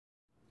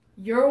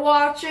You're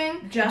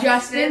watching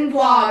Justin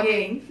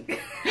Vlogging.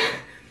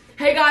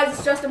 Hey guys,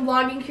 it's Justin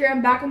Vlogging here.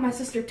 I'm back with my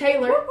sister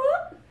Taylor.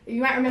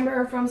 You might remember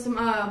her from some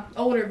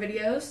older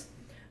videos.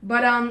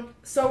 But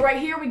so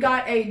right here we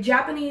got a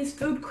Japanese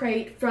food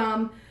crate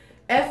from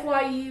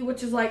FYE,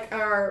 which is like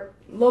our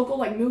local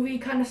like movie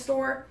kind of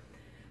store.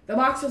 The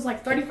box was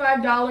like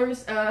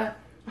 $35,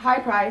 high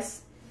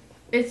price.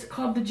 It's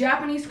called the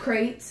Japanese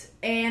crate,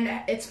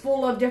 and it's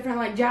full of different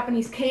like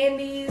Japanese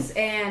candies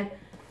and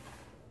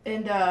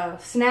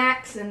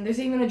snacks, and there's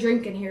even a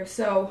drink in here.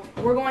 So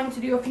we're going to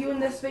do a few in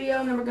this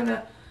video, and then we're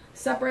gonna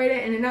separate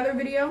it in another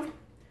video.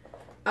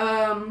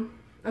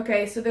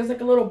 Okay, so there's like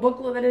a little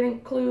booklet that it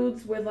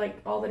includes with like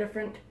all the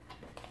different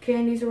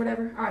candies or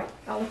whatever. All right,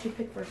 I'll let you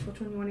pick first.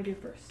 Which one you want to do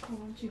first? Why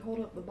don't you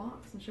hold up the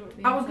box and show it?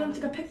 I was gonna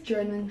take a picture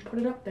and then put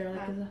it up there.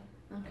 Like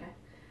okay.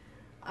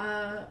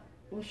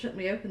 Well, shouldn't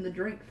we open the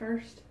drink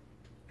first?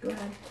 Go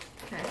ahead.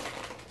 Okay.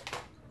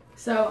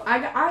 So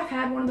I've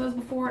had one of those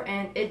before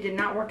and it did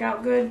not work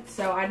out good,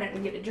 so I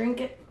didn't get to drink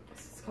it.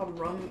 It's called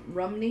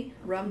Rumney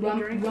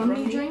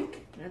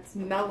drink. And it's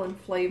melon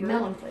flavored.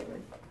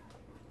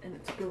 And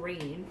it's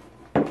green.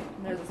 And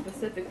there's a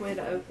specific way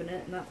to open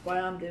it, and that's why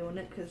I'm doing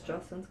it, because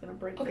Justin's gonna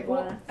break the glass.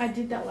 Well, I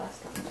did that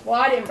last time.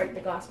 Well, I didn't break the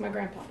glass. My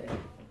grandpa did.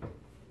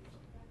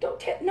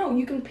 No,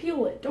 you can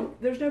peel it.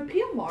 There's no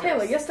peel marks.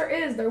 Taylor, yes there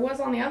is. There was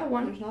on the other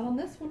one. There's not on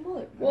this one.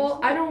 Look. Well,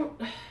 I don't.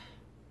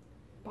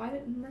 Bite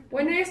it and break it.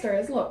 Wait, yes there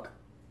is. Look.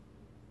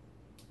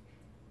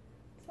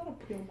 It's not a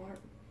peel mark.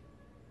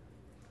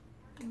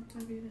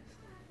 Maybe it is.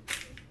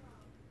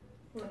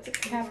 Well, it's a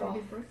cap off. I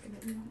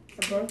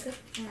broke it.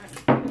 All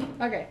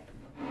right. Okay.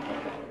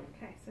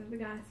 Okay, so the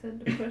guy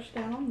said to push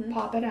down on this.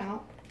 Pop it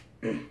out.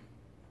 Oh,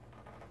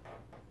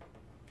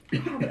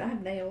 but I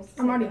have nails.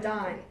 I'm already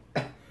dying.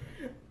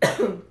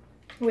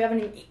 We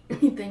haven't eaten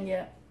anything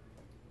yet.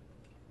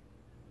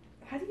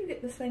 How do you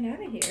get this thing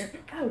out of here?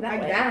 Oh, that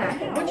like way.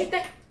 That. What'd you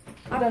think?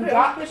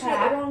 I pushed it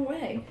the wrong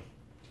way.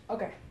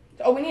 Okay.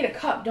 Oh, we need a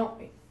cup, don't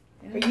we?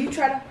 Yeah. But you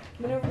try to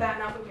maneuver that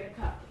and I'll go get a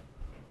cup.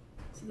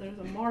 So there's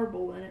a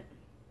marble in it.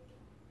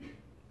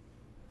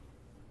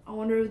 I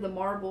wonder if the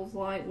marble's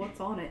like, what's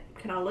on it?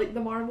 Can I lick the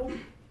marble?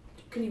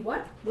 Can you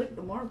what? Lick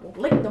the marble.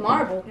 Lick the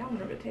marble? Yeah, I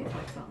wonder if it tastes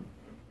like something.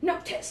 No,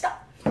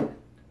 stop.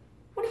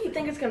 What do you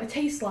think it's going to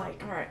taste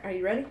like? Alright, are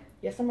you ready?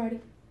 Yes, I'm ready.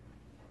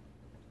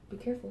 Be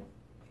careful.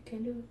 You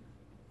can't do it.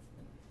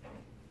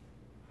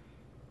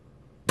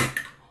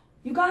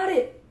 You got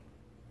it!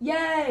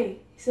 Yay!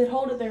 He said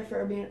hold it there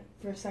for a minute,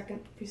 for a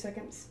few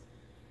seconds,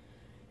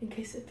 in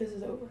case it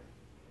fizzes over.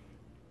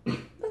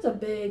 That's a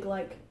big,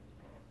 like,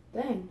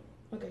 thing.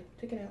 Okay,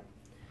 take it out.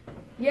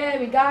 Yay,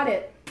 we got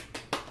it!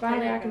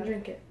 Finally, I can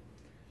drink it.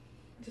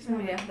 Oh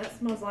yeah, that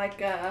smells like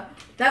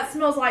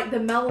the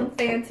melon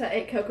Fanta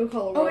at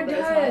Coca-Cola World. Oh, it does.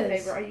 Is my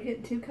favorite. Are you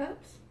getting 2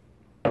 cups?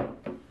 I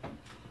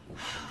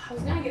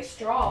was gonna get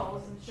straws. I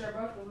wasn't sure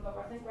both of them, but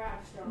I think we're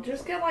out of straws.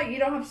 Just get like, you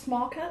don't have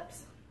small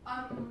cups?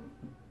 Not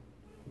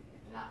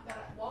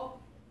that. Well,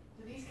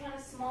 they're these kind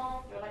of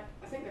small. They're like,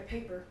 I think they're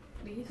paper.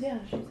 These? Yeah,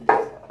 she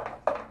said.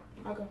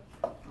 I'll go.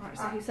 Alright,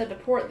 so he said to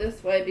pour it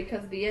this way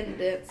because the end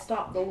didn't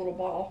stop the little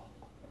ball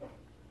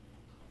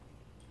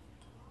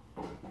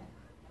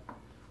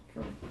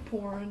from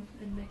pouring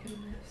and making a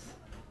mess.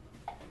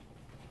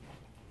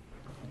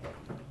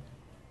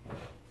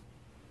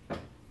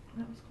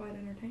 That was quite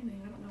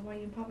entertaining. I don't know why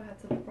you and Papa had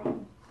such a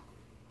problem.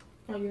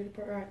 Oh, you already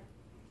poured it. Alright.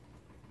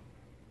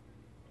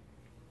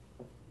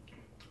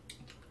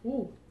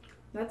 Ooh.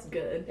 That's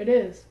good. It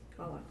is.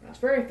 I like that. It's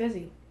very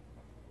fizzy.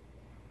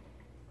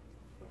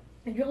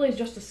 It really is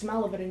just the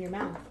smell of it in your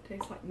mouth.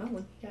 Tastes like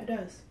melon. Yeah, it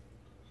does.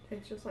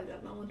 Tastes just like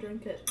that melon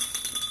drink at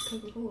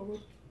Coca-Cola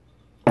World.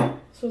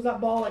 So is that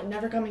ball like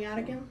never coming out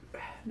again?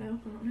 No, I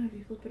don't know. If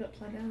you flip it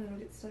upside down, it'll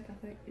get stuck, I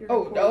think.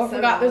 I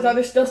forgot there's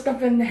other still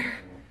stuff in there.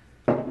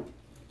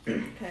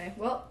 Okay,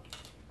 well,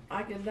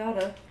 I give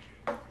that a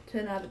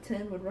 10 out of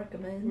 10 would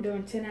recommend. We're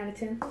doing 10 out of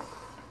 10.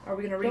 Are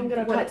we going to read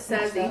what it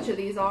says each of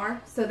these are?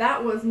 So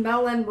that was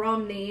Melon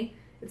Rumney.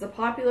 It's a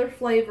popular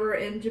flavor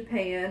in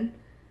Japan.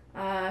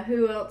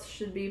 Who else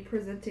should be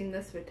presenting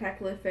this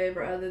spectacular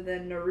flavor other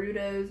than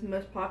Naruto's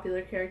most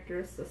popular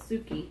character is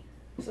Sasuke?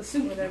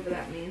 Sasuke, whatever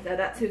that means.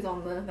 That's who's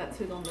on the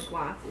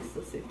glass is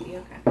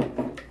Sasuke. Okay.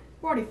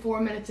 We're already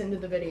 4 minutes into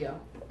the video,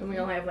 and we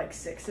only have like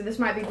 6, so this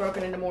might be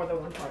broken into more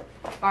than one part.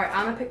 All right,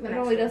 I'm gonna pick the next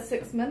one. It only does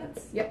 6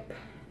 minutes. Yep.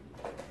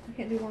 I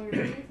can't do longer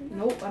videos than that?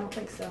 Nope, I don't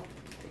think so.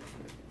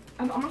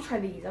 I'm gonna try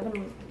these.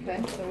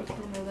 Okay, so which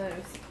one are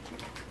those?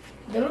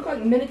 They look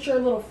like miniature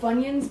little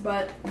Funyuns,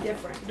 but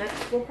different.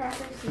 Vegetable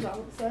crackers, is that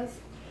what it says?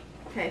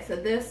 Okay, so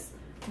this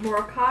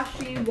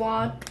Murakashi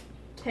wa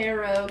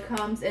Taro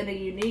comes in a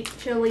unique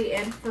chili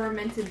and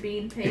fermented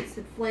bean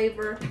pasted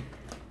flavor.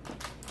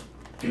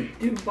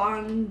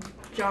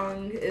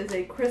 Dubanjang is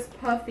a crisp,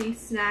 puffy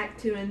snack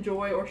to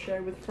enjoy or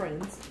share with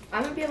friends.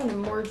 I'm gonna be able to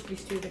merge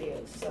these 2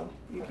 videos, so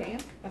you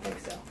can? I think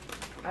so.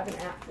 I have an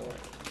app for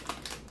it.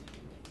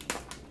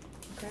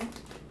 Okay.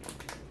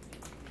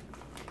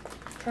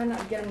 Try not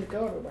to get them to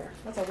go everywhere.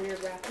 That's a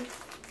weird wrapping.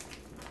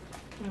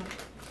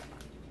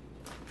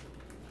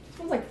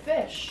 smells like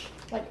fish.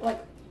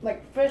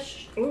 Like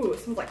fish. Ooh, it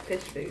smells like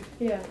fish food.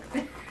 Yeah.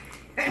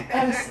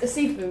 And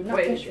seafood, not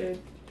fish food.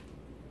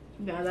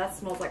 No, that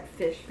smells like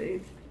fish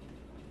food.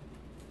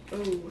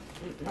 Ooh.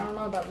 I don't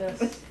know about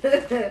this.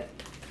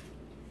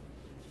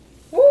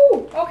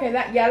 Ooh. Okay.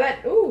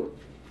 That. Ooh.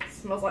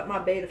 Smells like my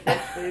beta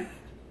fish food.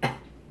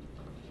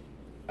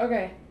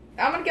 Okay.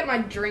 I'm gonna get my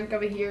drink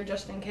over here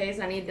just in case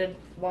I need to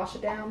wash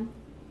it down.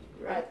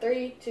 Right.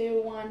 3,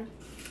 2, 1.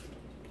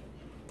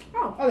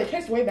 Oh, they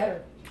taste way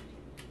better.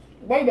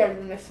 Way better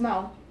than they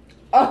smell.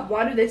 Oh,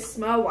 why do they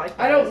smell like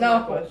that? I don't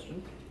know.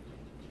 Question.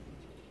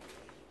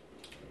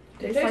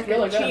 It tastes like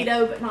really a good.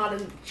 Cheeto, but not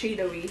as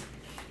Cheeto-y.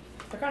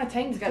 They're kind of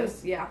tangy.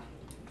 Yeah.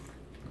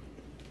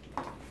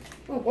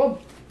 Oh, whoa.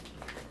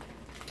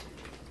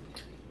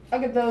 I'll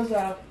get those,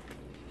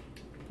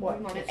 what,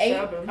 an 8?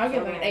 I'll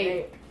give them an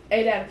 8.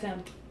 8 out of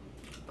 10.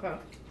 Okay. How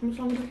much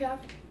longer do we have?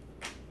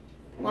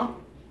 Well,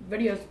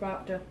 video's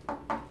about to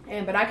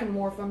end, but I can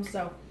morph them,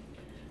 so.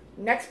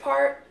 Next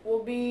part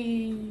will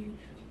be,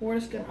 we're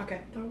just gonna,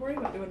 okay. Don't worry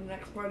about doing the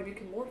next part if you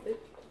can morph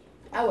it.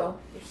 I will.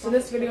 So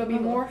this video will be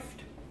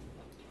morphed.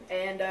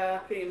 And,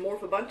 can you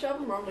morph a bunch of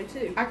them or only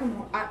 2? I can,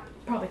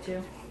 probably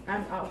 2.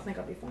 I think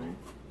I'll be fine.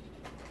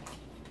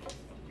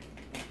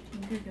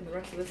 I'm drinking the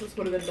rest of this. This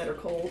would have been better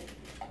cold.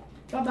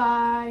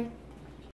 Bye-bye.